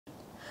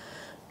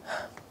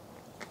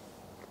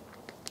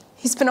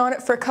He's been on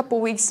it for a couple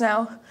weeks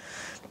now.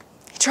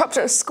 He dropped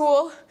out of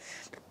school.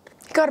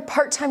 He got a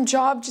part-time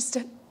job just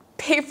to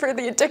pay for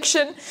the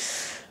addiction.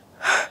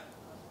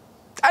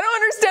 I don't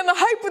understand the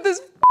hype with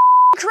this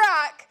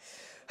crack.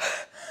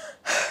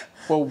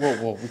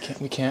 Whoa,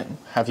 we can't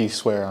have you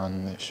swear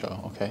on this show,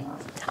 okay?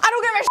 I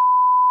don't give a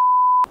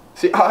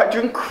See, I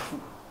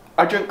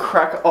drink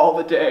crack all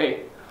the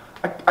day.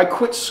 I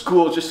quit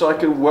school just so I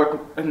could work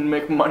and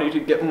make money to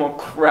get more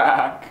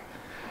crack.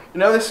 You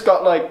know this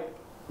got like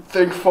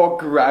 34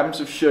 grams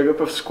of sugar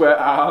per square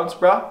ounce,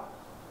 bruh?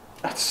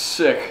 That's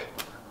sick.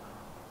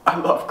 I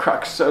love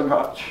crack so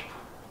much.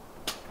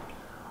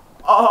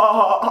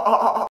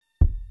 Oh.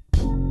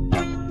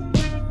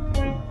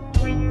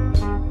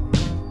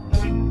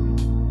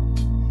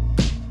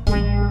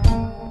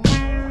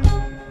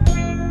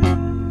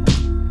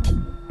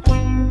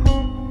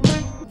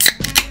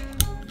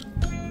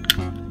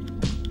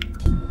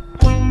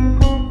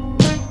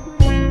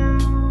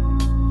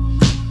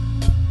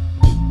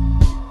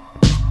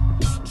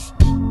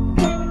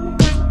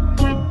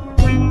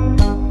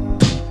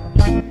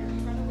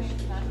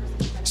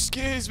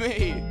 Excuse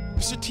me,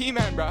 Mr.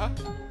 T-Man, bruh.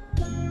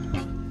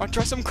 Wanna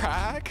try some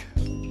crack?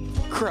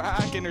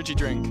 Crack energy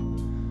drink.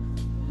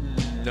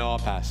 No, I'll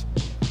pass.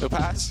 No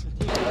pass?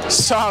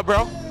 Sup,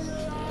 bro?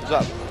 What's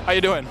up? How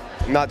you doing?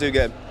 Not too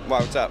good. Why,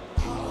 what's up?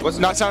 What's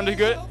Not sounding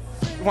good?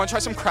 You wanna try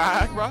some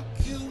crack, bruh?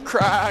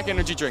 Crack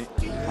energy drink.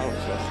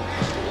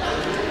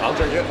 I'll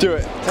drink it. Do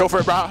it. Go for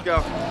it, bruh.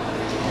 Go.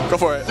 Go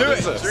for it. Do What it.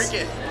 is this? Drink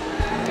it.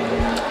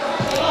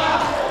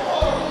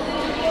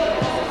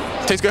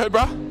 Tastes good,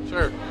 bruh?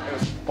 Sure.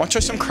 Wanna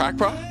try some crack,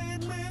 bruh?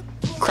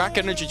 Crack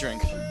energy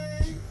drink.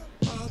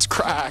 It's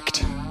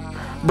cracked.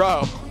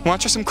 Bro, wanna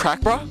try some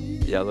crack, bruh?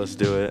 Yeah, let's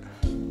do it.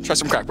 Try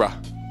some crack, bruh.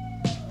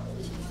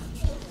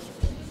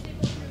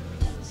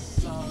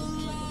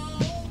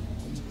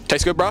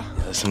 Tastes good, bruh?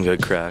 That's some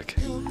good crack.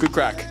 Good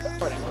crack.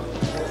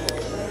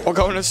 We're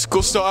going to the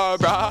school store,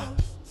 bruh.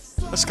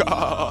 Let's go.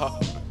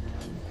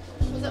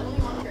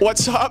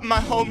 What's up, my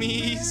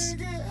homies?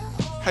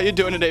 How you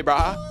doing today,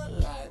 bruh?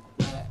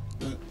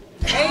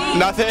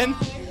 Nothing?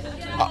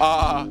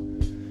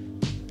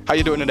 How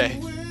you doing today?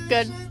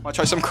 Good. Wanna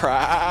try some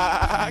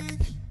crack?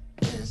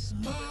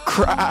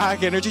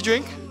 Crack energy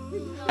drink?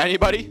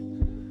 Anybody?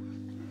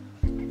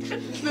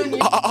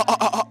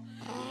 I'll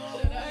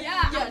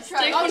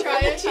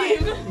try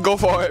it. Go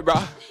for it,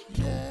 bruh.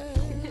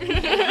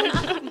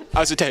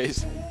 How's it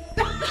taste?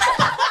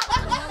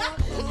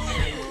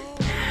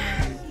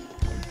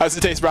 How's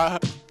it taste, bruh?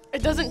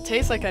 It doesn't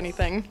taste like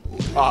anything.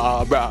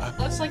 Bruh.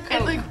 That's like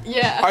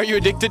yeah. Are you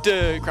addicted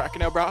to crack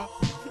now, bruh?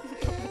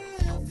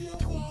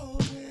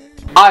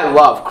 I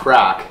love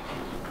crack.